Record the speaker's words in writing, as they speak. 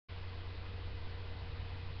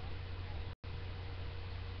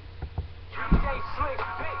I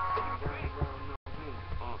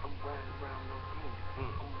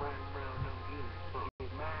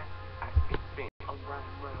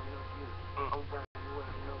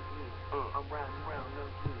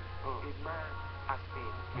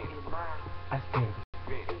spend it.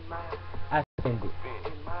 I spend it.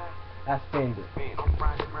 I spend it.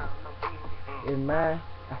 It's mine.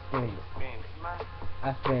 I spend it.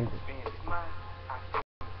 I spend it.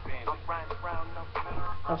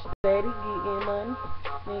 I'm steady getting money.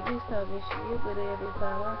 Niggas talking shit, but every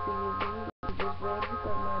time I see you, you just ready to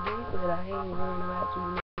suck my dick. But I ain't worried about you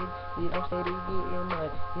niggas. Yeah, I'm steady getting money.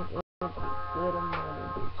 Good money,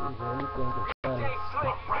 bitches. Anything is funny.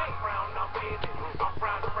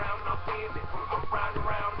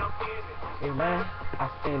 It's mine. I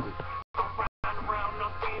spend it.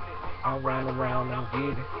 I run around, I'm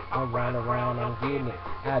getting it. I run around, I'm getting it.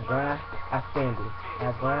 I grind, I spend it.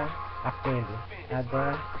 I grind, I spend it. I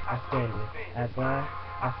grind, I spend it. I grind,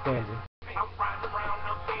 I spend it.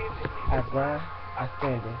 I grind, I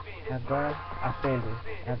spend it. I grind, I spend it.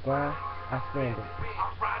 I grind, I spend it.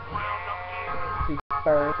 See,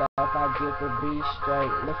 first off, I get the beat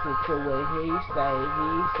straight. Listen to what he say. He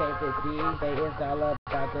said that these days it's all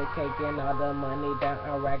about the cake and all the money down.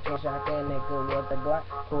 I rack and shock a nigga with the Glock.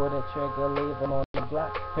 Pull the trigger, leave him on the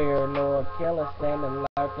block. Paranoid killer standing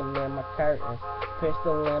lurking in my curtains.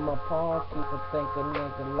 Pistol in my palm, people think a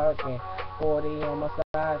nigga lurking. 40 on my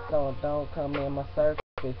side, so don't come in my circle.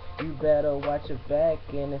 You better watch your back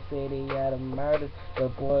in the city of the murders. The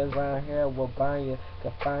boys around here will burn you,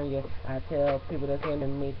 confirm you. I tell people that's into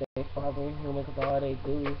me that they fucking human, cause all they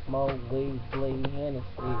do is smoke weed, bleed,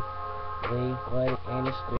 Hennessy. Leave for the in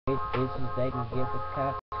the street, bitches they can get the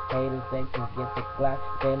cop, haters they can get the Glock,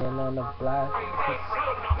 standing on the block.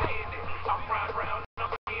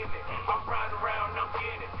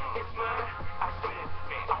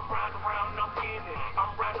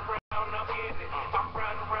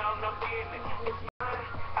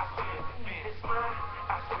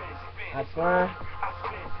 I grind,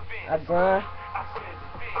 I grind.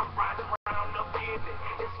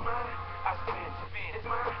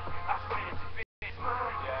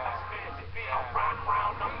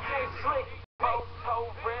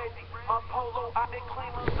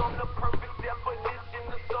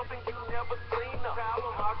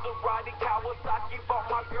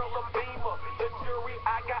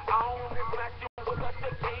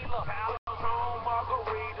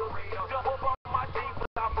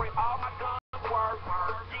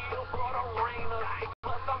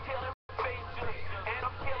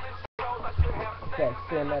 Sex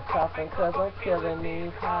in the coffin, cause I'm killing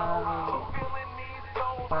these hoes.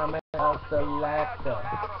 Climbing up the ladder.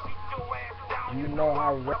 You know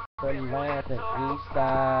I rep the east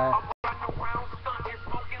side.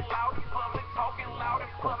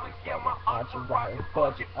 Aren't you right?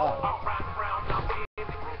 Budget up.